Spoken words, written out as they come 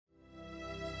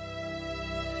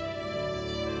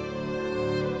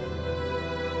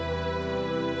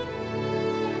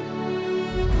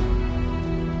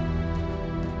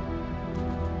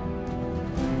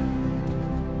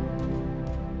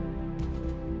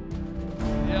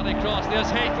Johnny Cross,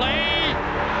 there's Hateley!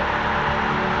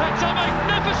 It's a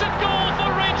magnificent goal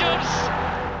for Rangers!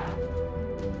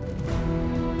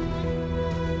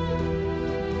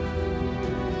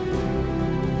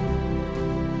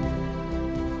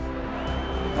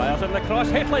 Fires in the cross,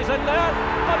 Hateley's in there,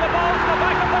 and the ball's in the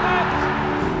back of the net!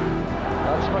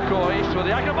 That's McCoy through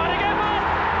the acrobatic effort!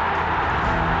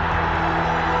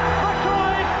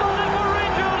 McCoy's done it for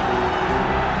Rangers!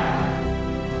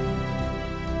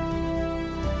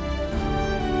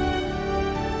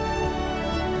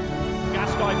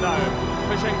 Gascoigne now,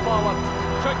 pushing forward,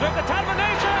 should grip the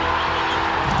termination!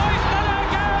 Oh, he's done it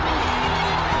again!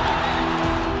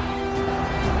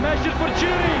 Measured for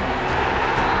Jury!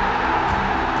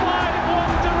 5-1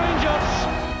 to Rangers!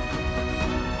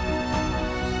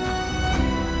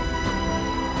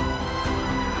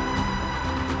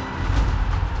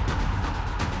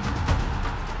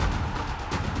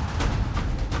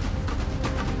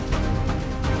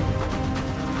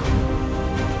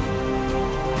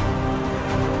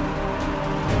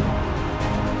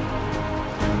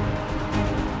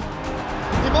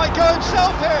 He might go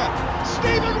himself here.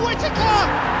 Stephen Whittaker.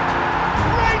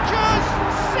 Rangers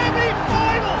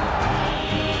semi-final.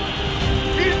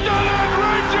 He's done it!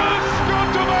 Rangers gone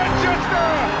to Manchester!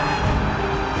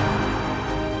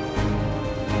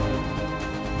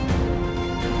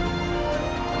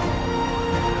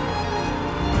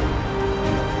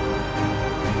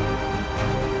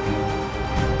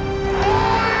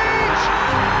 Boys!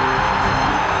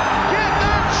 Get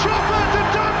that chopper to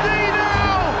Dundee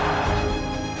now!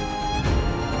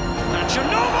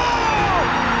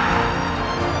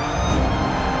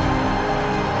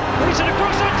 He's in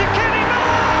across onto Kenny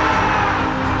Miller!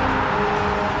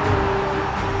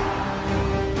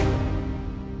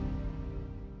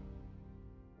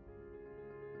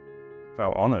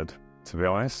 Felt honoured, to be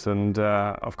honest, and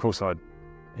of course I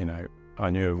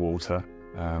knew of Walter.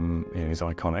 He's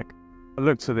iconic. I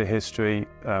looked at the history,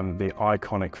 the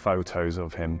iconic photos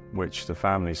of him, which the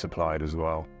family supplied as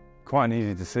well. Quite an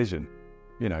easy decision,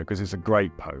 because it's a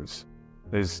great pose.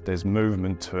 There's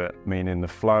movement to it, meaning the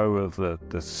flow of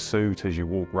the suit as you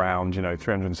walk round,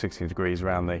 360 degrees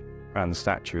around the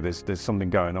statue. There's something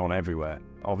going on everywhere.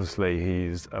 Obviously,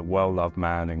 he's a well-loved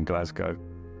man in Glasgow,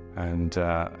 and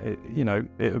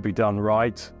it would be done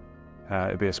right.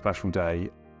 It'd be a special day.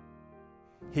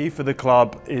 He, for the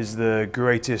club, is the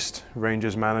greatest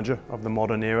Rangers manager of the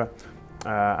modern era,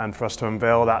 and for us to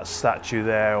unveil that statue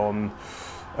there on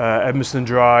Edmiston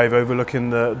Drive, overlooking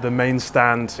the main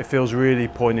stand, it feels really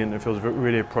poignant. It feels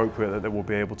really appropriate that we'll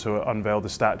be able to unveil the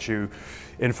statue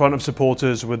in front of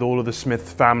supporters with all of the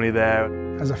Smith family there.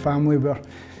 As a family, we're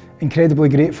incredibly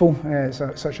grateful. It's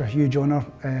such a huge honour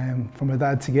for my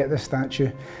dad to get this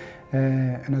statue,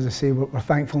 and as I say, we're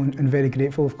thankful and very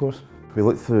grateful, of course. We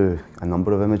looked through a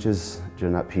number of images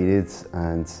during that period,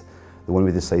 and the one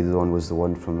we decided on was the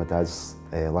one from my dad's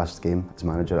last game as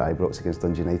manager at Ibrox against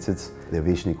Dundee United. The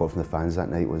ovation he got from the fans that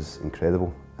night was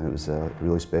incredible, and it was a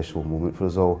really special moment for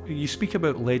us all. You speak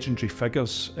about legendary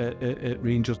figures at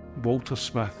Rangers. Walter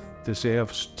Smith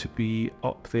deserves to be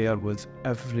up there with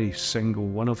every single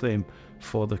one of them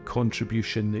for the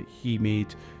contribution that he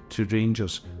made to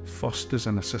Rangers, first as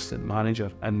an assistant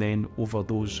manager and then over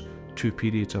those 2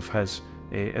 periods of his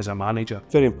as a manager.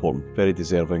 Very important, very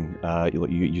deserving. You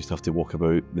used to have to walk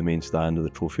about the main stand of the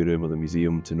trophy room or the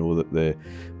museum to know that the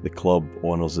club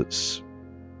honours its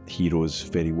heroes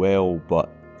very well, but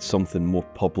something more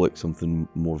public, something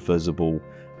more visible,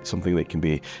 something that can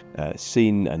be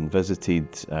seen and visited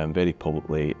very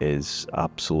publicly is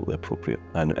absolutely appropriate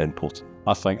and important.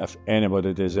 I think if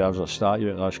anybody deserves a statue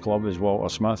at this club is Walter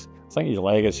Smith. I think his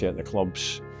legacy at the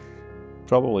club's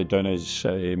probably done as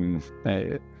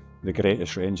the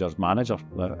greatest Rangers manager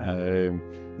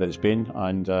that's been,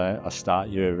 and a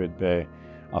statue would be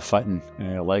a fitting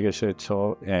legacy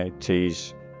to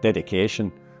his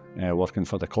dedication working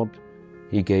for the club.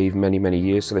 He gave many, many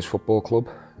years to this football club.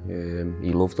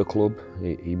 He loved the club,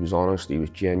 he was honest, he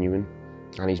was genuine,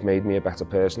 and he's made me a better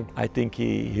person. I think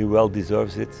he well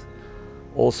deserves it.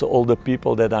 Also, all the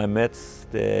people that I met,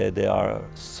 they are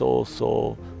so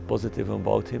positive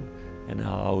about him and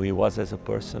how he was as a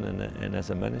person and as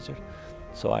a manager.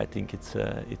 So I think it's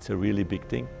a really big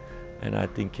thing, and I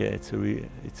think it's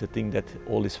a thing that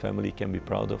all his family can be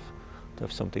proud of, to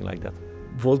have something like that.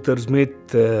 Walter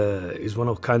Smith is one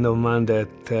of kind of man that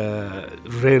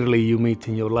rarely you meet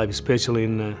in your life, especially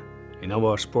in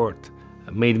our sport.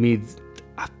 Made me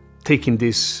taking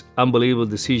this unbelievable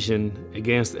decision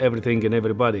against everything and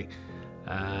everybody.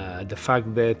 The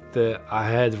fact that I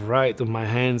had right on my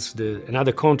hands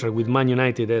another contract with Man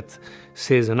United that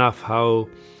says enough how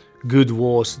good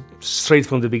was straight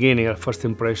from the beginning. Our first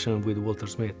impression with Walter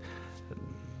Smith.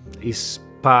 His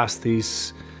past,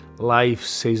 his life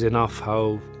says enough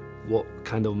what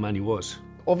kind of man he was.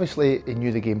 Obviously, he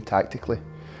knew the game tactically,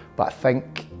 but I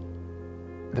think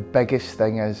the biggest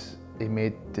thing is he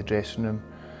made the dressing room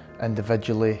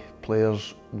individually,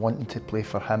 players wanting to play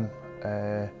for him.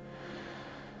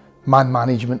 Man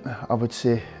management, I would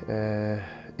say.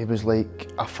 He was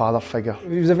like a father figure.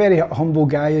 He was a very humble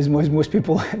guy, as most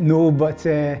people know, but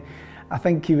I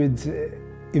think he'd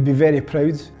be very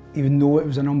proud. He would know it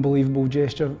was an unbelievable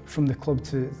gesture from the club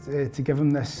to give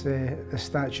him this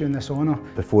statue and this honour.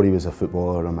 Before he was a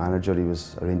footballer or a manager, he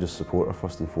was a Rangers supporter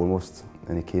first and foremost,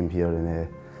 and he came here and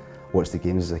watched the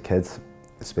games as a kid.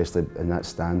 Especially in that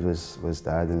stand was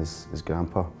Dad and his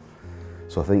grandpa.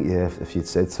 So I think, yeah, if you'd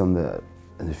said to him that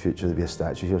in the future there'd be a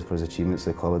statue here for his achievements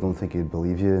at the club, I don't think he'd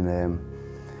believe you, and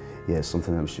yeah, it's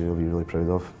something I'm sure he'll be really proud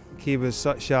of. He was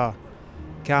such a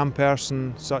calm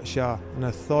person, such an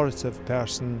authoritative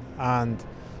person, and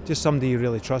just somebody you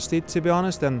really trusted, to be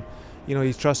honest. And you know,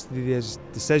 you trusted his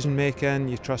decision making,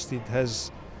 you trusted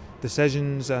his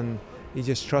decisions, and you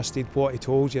just trusted what he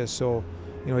told you. So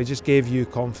you know, he just gave you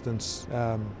confidence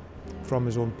from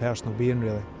his own personal being,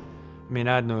 really. I mean,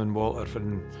 I'd known Walter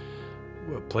from,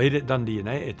 we played at Dundee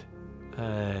United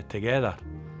together.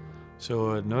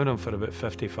 So I'd known him for about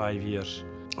 55 years.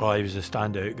 Oh, he was a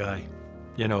standout guy,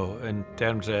 you know, in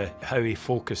terms of how he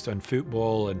focused on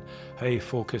football and how he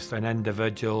focused on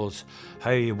individuals,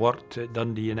 how he worked at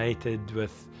Dundee United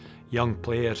with young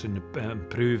players and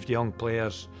improved young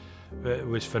players. It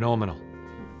was phenomenal.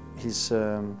 His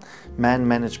man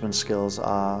management skills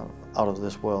are out of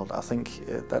this world. I think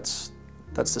that's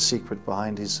the secret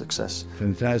behind his success.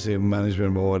 Fantastic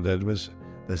management what did was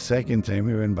the second time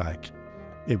we went back,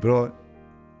 he brought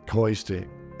Coisty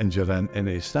and Durant in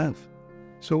his staff.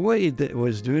 So what he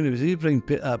was doing was he bring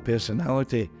that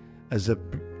personality as the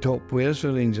top players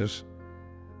for Rangers,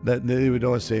 that they would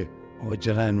all say, oh,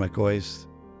 Durant, McCoist.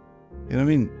 You know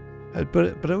what I mean?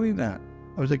 Brilliant that.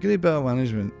 It was a great bit of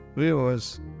management, really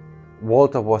was.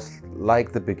 Walter was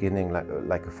like the beginning,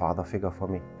 like a father figure for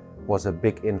me. Was a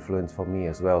big influence for me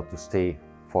as well to stay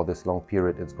for this long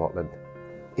period in Scotland.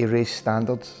 He raised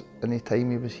standards in the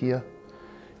time he was here.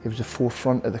 He was the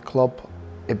forefront of the club.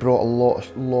 He brought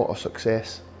a lot of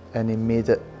success, and he made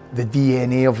it. The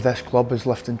DNA of this club is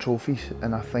lifting trophies,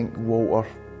 and I think Walter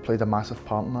played a massive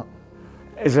part in that.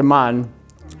 As a man,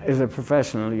 as a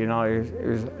professional, you know, he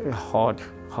was a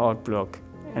hard bloke.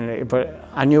 But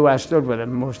I knew I stood with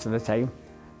him most of the time.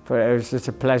 But it was just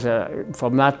a pleasure.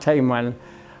 From that time when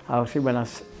I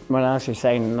actually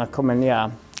signed and I come in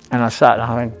here and I sat and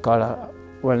I got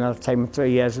another time 3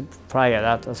 years prior to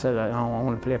that, I said, oh, I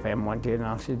want to play for him one day, and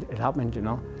actually it happened, you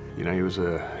know. You know, he was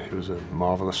a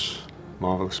marvellous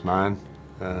man,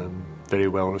 very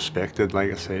well respected, like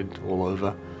I said, all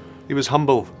over. He was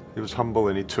humble,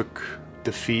 and he took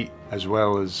defeat as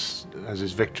well as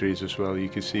his victories as well. You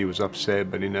could see he was upset,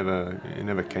 but he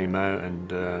never came out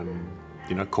and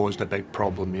you know, caused a big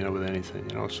problem, you know, with anything,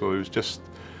 you know. So he was just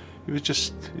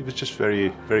very,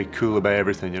 very cool about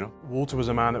everything, you know. Walter was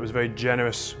a man that was very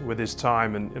generous with his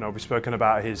time, and you know, we've spoken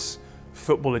about his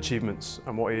football achievements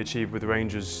and what he achieved with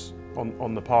Rangers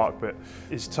on the park, but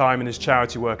his time and his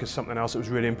charity work is something else that was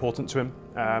really important to him.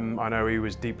 I know he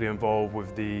was deeply involved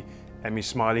with the Emmy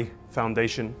Smiley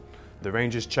Foundation, the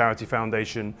Rangers Charity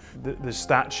Foundation. The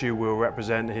statue will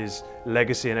represent his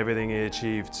legacy and everything he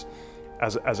achieved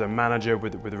as a manager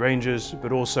with Rangers,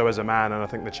 but also as a man, and I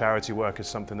think the charity work is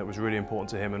something that was really important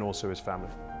to him and also his family.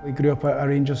 He grew up a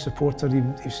Rangers supporter,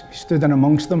 he stood in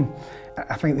amongst them.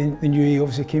 I think they knew he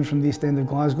obviously came from the East End of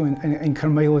Glasgow and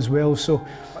Carmyle as well, so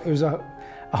he was a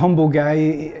humble guy,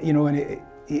 you know, and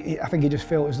I think he just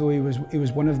felt as though he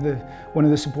was one of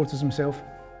the supporters himself.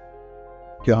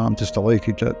 Yeah, I'm just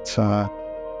delighted that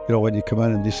you know, when you come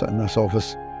in and you sit in this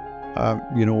office,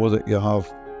 you know that you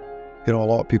have, you know, a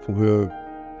lot of people who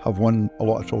have won a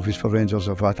lot of trophies for Rangers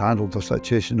have had handled the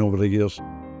situation over the years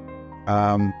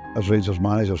as Rangers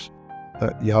managers.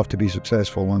 That you have to be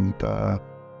successful, and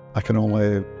I can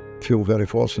only feel very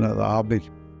fortunate that I've been.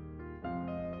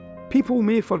 People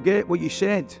may forget what you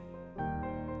said.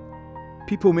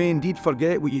 People may indeed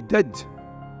forget what you did.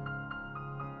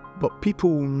 But people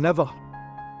will never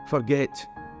forget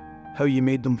how you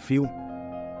made them feel.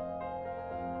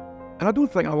 And I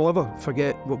don't think I will ever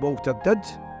forget what Walter did,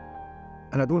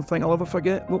 and I don't think I'll ever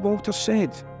forget what Walter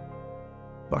said.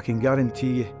 But I can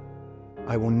guarantee you,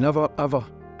 I will never, ever,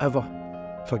 ever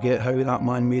forget how that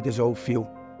man made us all feel.